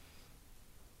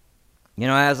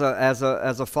 As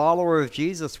a follower of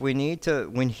Jesus, we need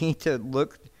to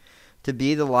look to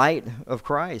be the light of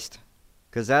Christ,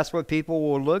 because that's what people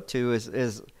will look to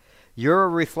is you're a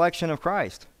reflection of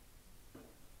Christ.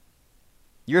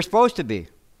 You're supposed to be.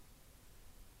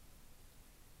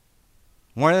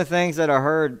 One of the things that I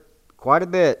heard quite a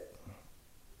bit,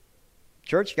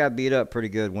 church got beat up pretty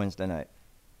good Wednesday night.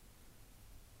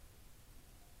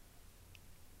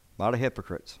 A lot of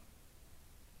hypocrites.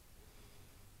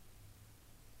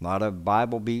 A lot of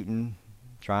Bible beating,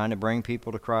 trying to bring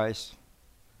people to Christ.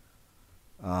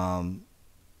 And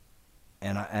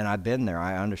I've been there.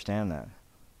 I understand that.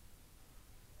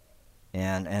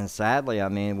 And sadly,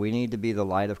 we need to be the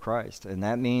light of Christ. And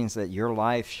that means that your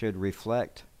life should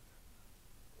reflect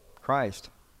Christ.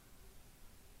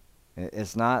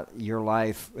 It's not your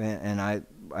life. And I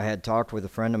had talked with a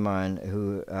friend of mine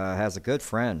who has a good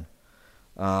friend.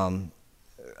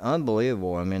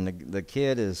 Unbelievable. The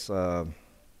kid is...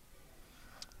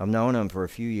 I've known him for a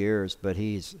few years, but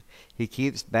he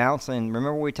keeps bouncing.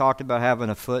 Remember we talked about having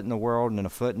a foot in the world and a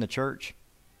foot in the church?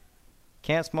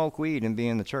 Can't smoke weed and be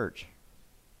in the church.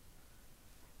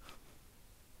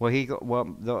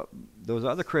 Those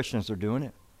other Christians are doing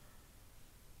it.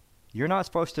 You're not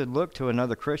supposed to look to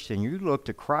another Christian. You look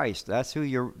to Christ. That's who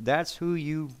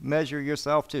you measure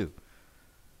yourself to.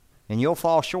 And you'll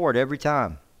fall short every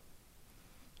time.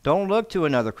 Don't look to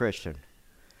another Christian.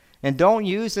 And don't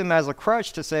use them as a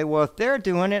crutch to say, well, if they're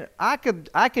doing it, I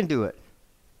can do it.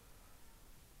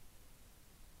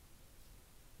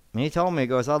 And he told me, he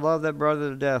goes, I love that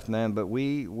brother to death, man, but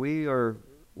we're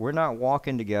not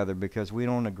walking together because we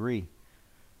don't agree.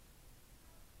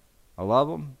 I love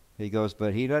him. He goes,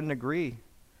 but he doesn't agree.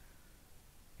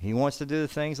 he wants to do the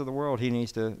things of the world. He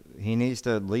needs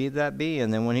to leave that be,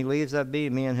 and then when he leaves that be,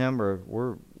 me and him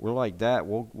we're like that.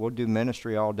 We'll do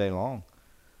ministry all day long.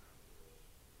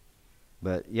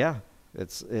 But yeah,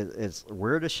 it's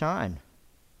we're to shine.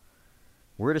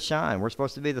 We're to shine. We're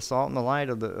supposed to be the salt and the light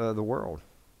of the world.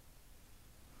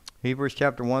 Hebrews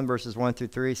chapter 1 verses 1 through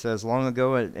 3 says, long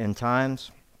ago in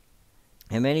times,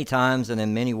 and many times and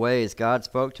in many ways, God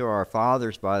spoke to our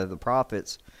fathers by the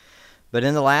prophets. But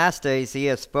in the last days he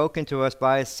has spoken to us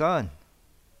by his Son,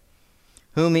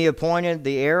 whom he appointed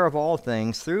the heir of all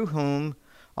things, through whom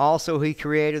also he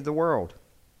created the world.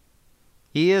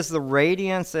 He is the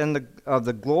radiance of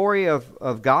the glory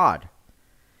of God,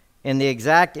 and the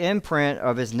exact imprint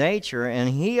of his nature, and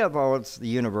he upholds the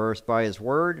universe by his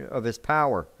word of his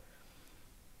power.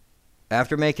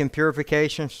 After making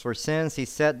purifications for sins, he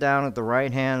sat down at the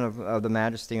right hand of the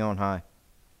Majesty on high.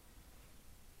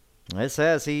 It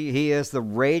says he is the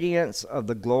radiance of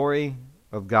the glory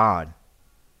of God.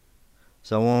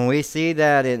 So when we see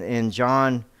that in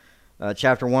John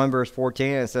chapter 1 verse 14,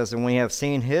 it says, and we have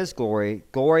seen his glory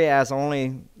as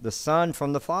only the Son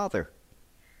from the Father.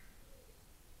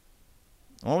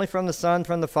 Only from the Son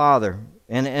from the Father.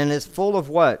 And it's full of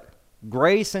what?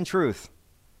 Grace and truth.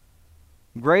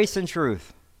 Grace and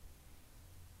truth.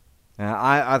 Now,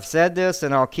 I've said this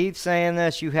and I'll keep saying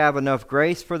this. You have enough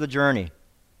grace for the journey.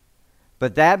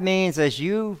 But that means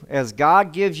as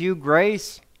God gives you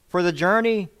grace for the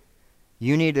journey,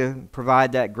 you need to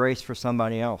provide that grace for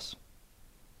somebody else.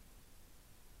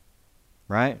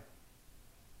 Right?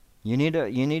 You need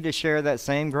to share that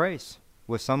same grace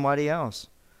with somebody else.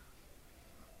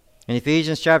 In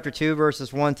Ephesians chapter 2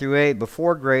 verses 1 through 8,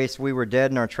 before grace we were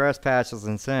dead in our trespasses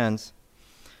and sins,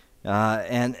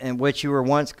 and in which you were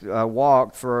once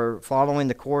walked, for following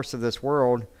the course of this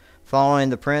world, following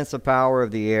the prince of power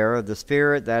of the air, of the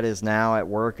spirit that is now at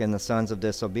work in the sons of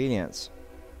disobedience.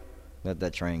 Let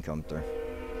that train come through.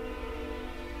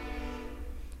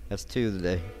 That's 2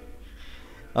 today.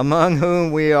 Among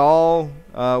whom we all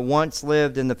once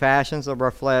lived in the passions of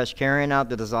our flesh, carrying out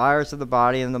the desires of the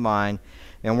body and the mind,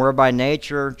 and were by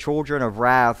nature children of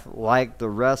wrath like the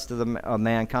rest of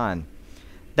mankind.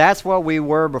 That's what we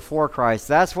were before Christ.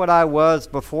 That's what I was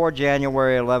before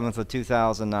January 11th of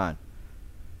 2009.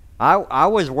 I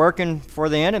was working for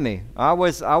the enemy. I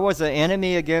was an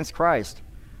enemy against Christ.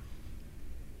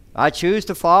 I choose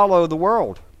to follow the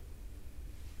world.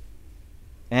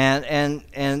 And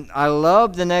I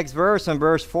love the next verse in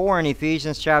verse 4 in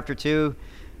Ephesians chapter 2.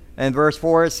 And verse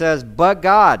 4 it says, but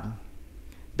God.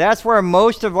 That's where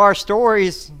most of our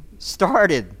stories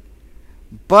started.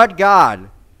 But God.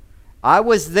 I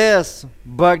was this,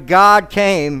 but God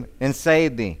came and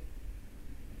saved me.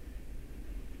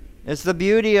 It's the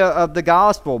beauty of the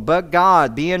gospel. But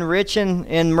God, being rich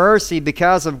in mercy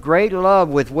because of great love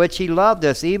with which he loved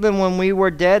us, even when we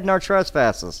were dead in our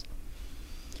trespasses,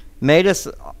 made us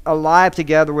alive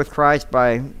together with Christ.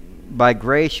 By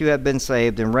grace you have been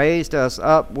saved, and raised us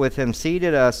up with him,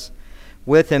 seated us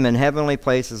with him in heavenly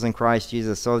places in Christ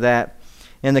Jesus, so that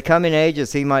in the coming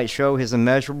ages he might show his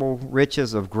immeasurable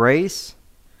riches of grace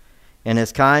and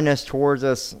his kindness towards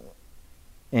us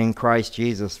in Christ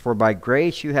Jesus. For by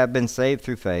grace you have been saved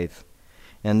through faith,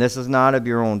 and this is not of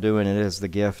your own doing, it is the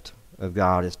gift of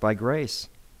God. It's by grace.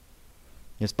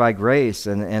 It's by grace,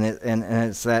 and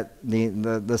it's that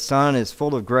the Son is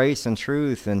full of grace and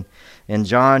truth. And in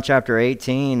John chapter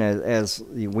 18, as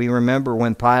we remember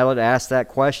when Pilate asked that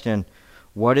question,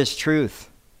 what is truth?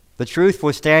 The truth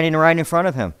was standing right in front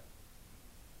of him.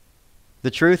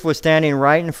 The truth was standing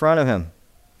right in front of him.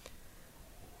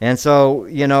 And so,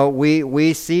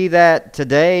 we see that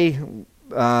today.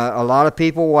 A lot of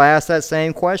people will ask that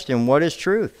same question: what is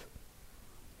truth?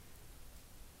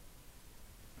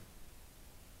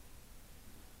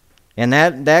 And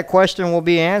that question will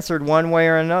be answered one way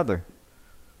or another.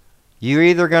 You're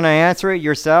either going to answer it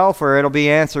yourself, or it'll be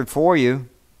answered for you.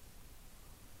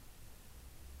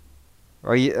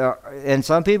 And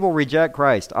some people reject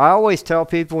Christ. I always tell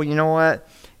people, you know what?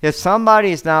 If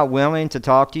somebody is not willing to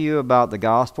talk to you about the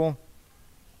gospel,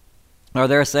 or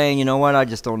they're saying, you know what, I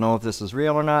just don't know if this is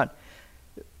real or not,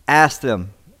 ask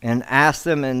them and ask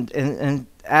them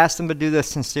to do this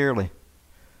sincerely.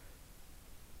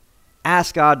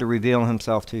 Ask God to reveal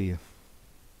himself to you.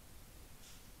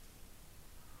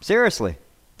 Seriously.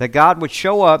 That God would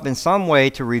show up in some way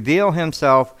to reveal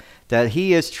himself, that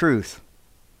he is truth.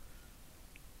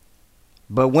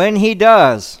 But when he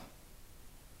does,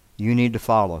 you need to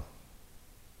follow.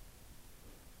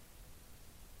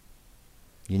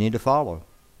 You need to follow.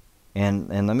 And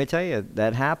let me tell you,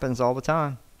 that happens all the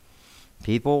time.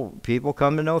 People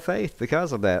come to know faith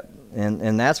because of that.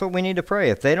 And that's what we need to pray.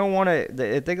 If they don't want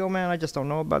to, if they go, man, I just don't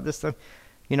know about this stuff,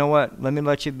 you know what? Let me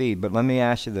let you be. But let me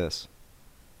ask you this.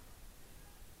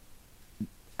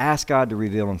 Ask God to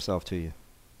reveal himself to you.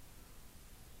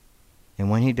 And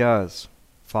when he does,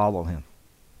 follow him.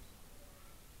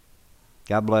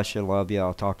 God bless you. Love you.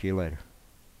 I'll talk to you later.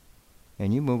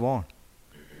 And you move on.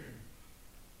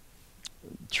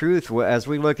 Truth, as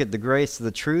we look at the grace,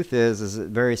 the truth is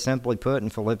very simply put in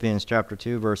Philippians chapter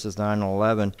 2, verses 9 and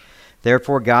 11.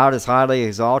 Therefore God has highly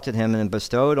exalted him and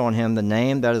bestowed on him the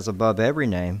name that is above every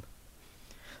name,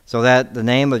 so that the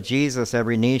name of Jesus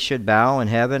every knee should bow in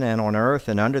heaven and on earth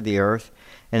and under the earth,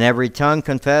 and every tongue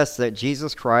confess that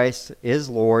Jesus Christ is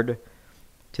Lord,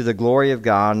 to the glory of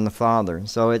God and the Father.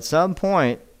 So at some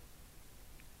point,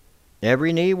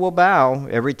 every knee will bow,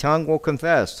 every tongue will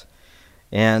confess.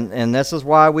 And this is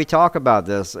why we talk about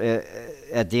this.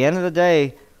 At the end of the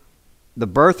day, the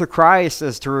birth of Christ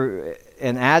is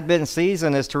an Advent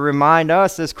season is to remind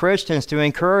us as Christians, to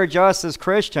encourage us as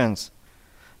Christians,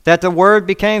 that the Word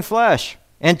became flesh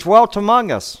and dwelt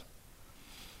among us,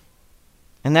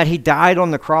 and that he died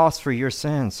on the cross for your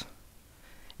sins,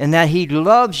 and that he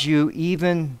loves you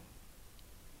even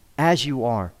as you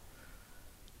are.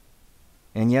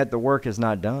 And yet the work is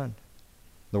not done.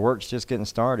 The work's just getting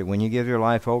started. When you give your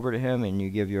life over to him and you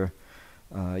give your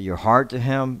heart to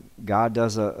him, God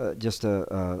does a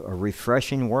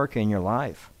refreshing work in your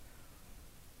life.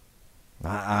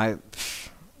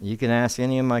 You can ask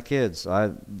any of my kids.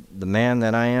 The man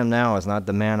that I am now is not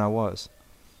the man I was.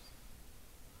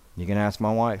 You can ask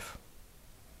my wife.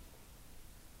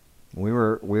 We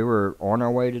were on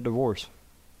our way to divorce.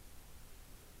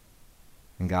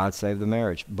 And God saved the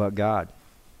marriage. But God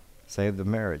saved the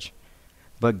marriage.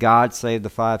 But God saved the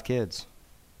 5 kids.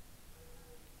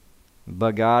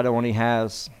 But God only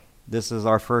has, this is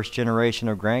our first generation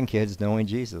of grandkids knowing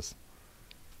Jesus.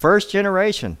 First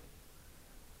generation.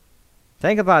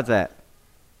 Think about that.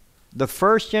 The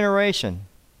first generation.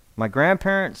 My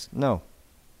grandparents, no.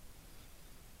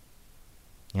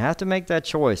 You have to make that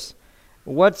choice.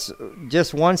 What's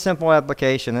just one simple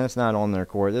application, and it's not on there,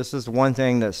 Corey. This is one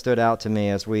thing that stood out to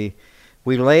me as we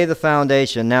lay the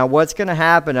foundation. Now, what's going to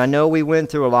happen? I know we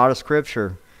went through a lot of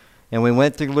Scripture, and we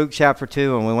went through Luke chapter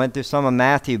 2, and we went through some of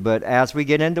Matthew, but as we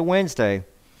get into Wednesday,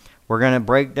 we're going to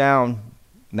break down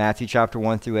Matthew chapter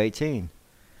 1 through 18.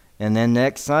 And then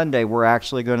next Sunday, we're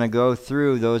actually going to go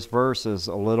through those verses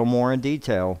a little more in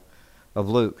detail of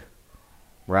Luke.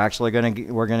 We're going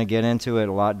to get into it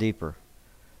a lot deeper.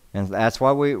 And that's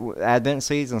why Advent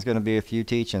season is going to be a few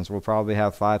teachings. We'll probably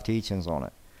have 5 teachings on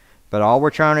it. But all we're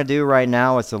trying to do right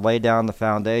now is to lay down the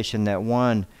foundation that,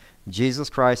 one, Jesus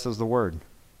Christ is the Word.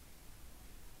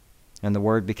 And the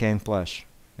Word became flesh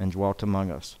and dwelt among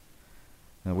us.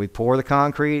 And we pour the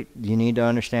concrete, you need to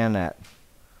understand that.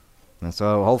 And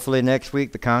so hopefully next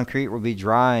week the concrete will be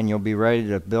dry and you'll be ready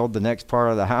to build the next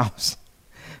part of the house.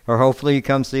 Or hopefully you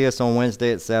come see us on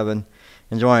Wednesday at 7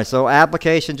 and join us. So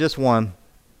application just one.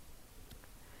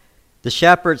 The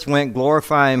shepherds went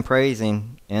glorifying,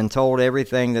 praising, and told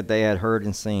everything that they had heard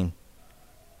and seen.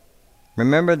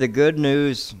 Remember, the good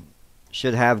news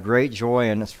should have great joy,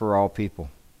 and it's for all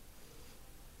people.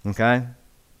 Okay?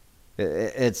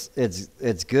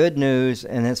 It's good news,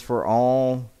 and it's for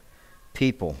all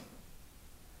people.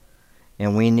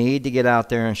 And we need to get out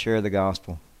there and share the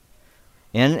gospel.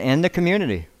 In the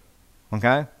community.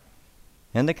 Okay?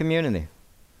 In the community.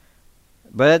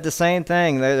 But at the same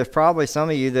thing, there's probably some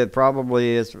of you that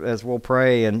probably, as we'll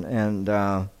pray, and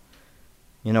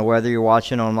whether you're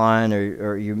watching online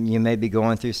or you may be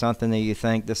going through something that you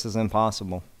think this is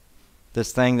impossible.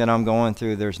 This thing that I'm going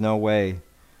through, there's no way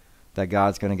that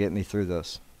God's going to get me through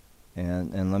this.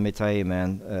 And let me tell you,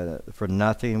 man, for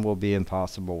nothing will be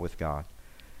impossible with God.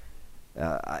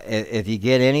 If you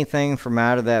get anything from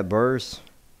out of that verse,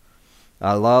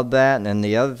 I love that. And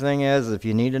the other thing is, if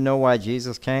you need to know why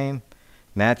Jesus came,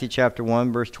 Matthew chapter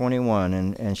 1, verse 21,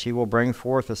 and she will bring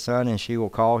forth a son, and she will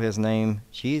call his name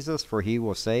Jesus, for he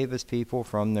will save his people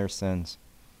from their sins.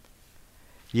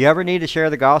 You ever need to share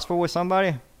the gospel with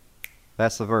somebody?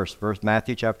 That's the verse.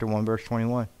 Matthew chapter 1, verse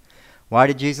 21. Why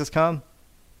did Jesus come?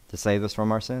 To save us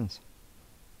from our sins.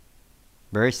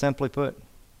 Very simply put.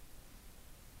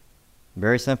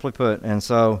 Very simply put. And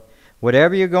so,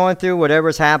 whatever you're going through,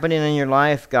 whatever's happening in your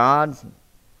life, God,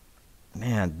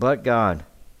 but God.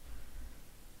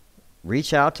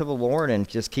 Reach out to the Lord and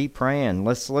just keep praying.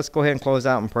 Let's go ahead and close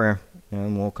out in prayer,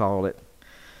 and we'll call it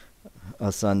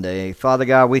a Sunday. Father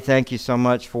God, we thank you so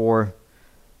much for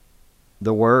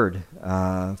the Word,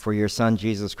 for your Son,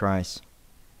 Jesus Christ.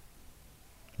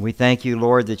 We thank you,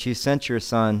 Lord, that you sent your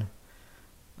Son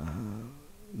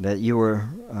that you were,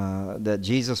 that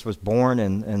Jesus was born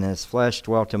and his flesh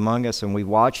dwelt among us, and we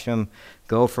watched him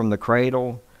go from the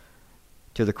cradle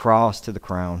to the cross to the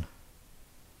crown.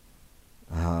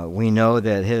 We know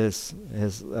that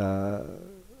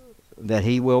that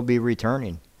he will be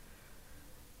returning.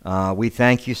 We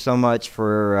thank you so much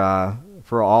for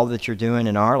all that you're doing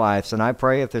in our lives, and I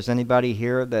pray if there's anybody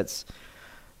here that's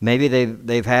maybe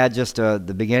they've had just the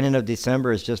beginning of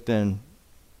December has just been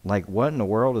like, what in the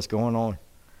world is going on?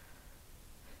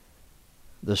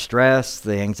 The stress,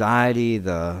 the anxiety,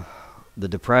 the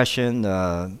depression,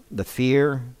 the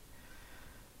fear,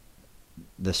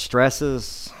 the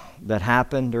stresses that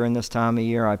happen during this time of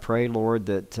year. I pray, Lord,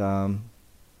 that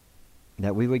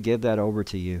we would give that over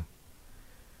to you.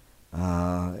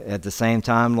 At the same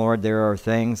time, Lord, there are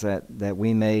things that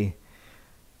we may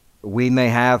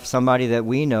have somebody that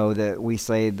we know that we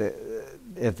say that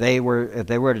if they were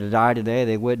to die today,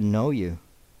 they wouldn't know you,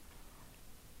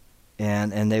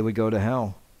 and they would go to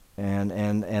hell.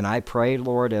 And I pray,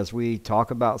 Lord, as we talk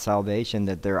about salvation,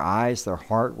 that their eyes, their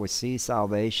heart would see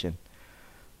salvation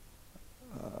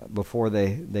before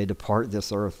they depart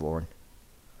this earth, Lord.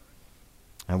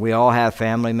 And we all have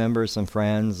family members and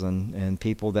friends and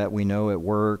people that we know at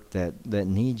work that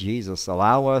need Jesus.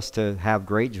 Allow us to have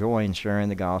great joy in sharing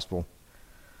the gospel.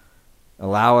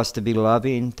 Allow us to be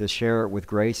loving, to share it with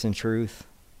grace and truth.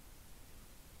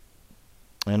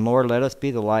 And Lord, let us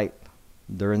be the light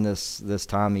during this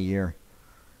time of year.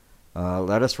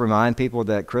 Let us remind people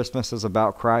that Christmas is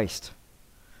about Christ.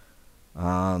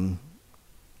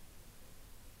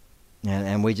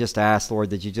 And we just ask, Lord,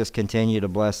 that you just continue to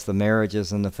bless the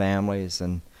marriages and the families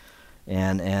and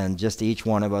just each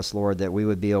one of us, Lord, that we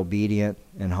would be obedient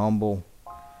and humble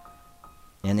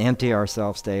and empty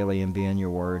ourselves daily and be in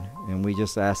your word. And we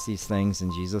just ask these things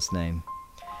in Jesus' name.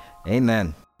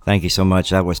 Amen. Thank you so much.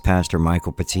 That was Pastor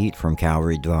Michael Petit from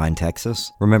Calvary Divine,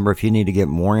 Texas. Remember, if you need to get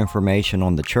more information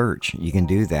on the church, you can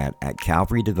do that at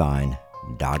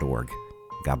calvarydivine.org.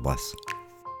 God bless.